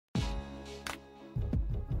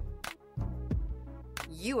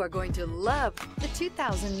You are going to love the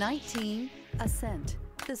 2019 Ascent.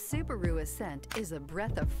 The Subaru Ascent is a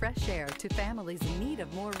breath of fresh air to families in need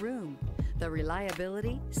of more room. The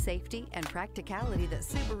reliability, safety, and practicality that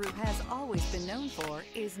Subaru has always been known for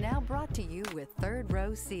is now brought to you with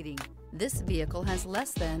third-row seating. This vehicle has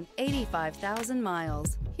less than 85,000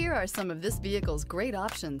 miles. Here are some of this vehicle's great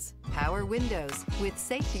options: power windows with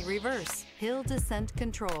safety reverse, hill descent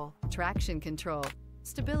control, traction control,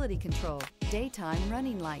 stability control, daytime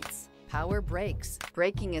running lights, power brakes,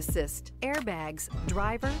 braking assist, airbags,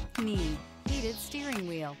 driver, knee, heated steering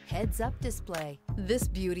wheel, heads-up display. This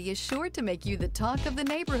beauty is sure to make you the talk of the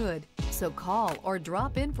neighborhood. So call or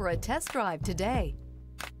drop in for a test drive today.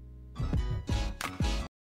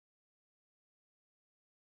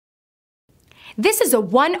 This is a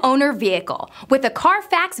one-owner vehicle with a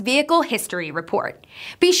Carfax Vehicle History Report.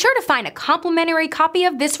 Be sure to find a complimentary copy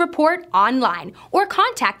of this report online or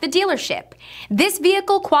contact the dealership. This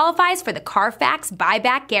vehicle qualifies for the Carfax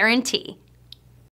Buyback Guarantee.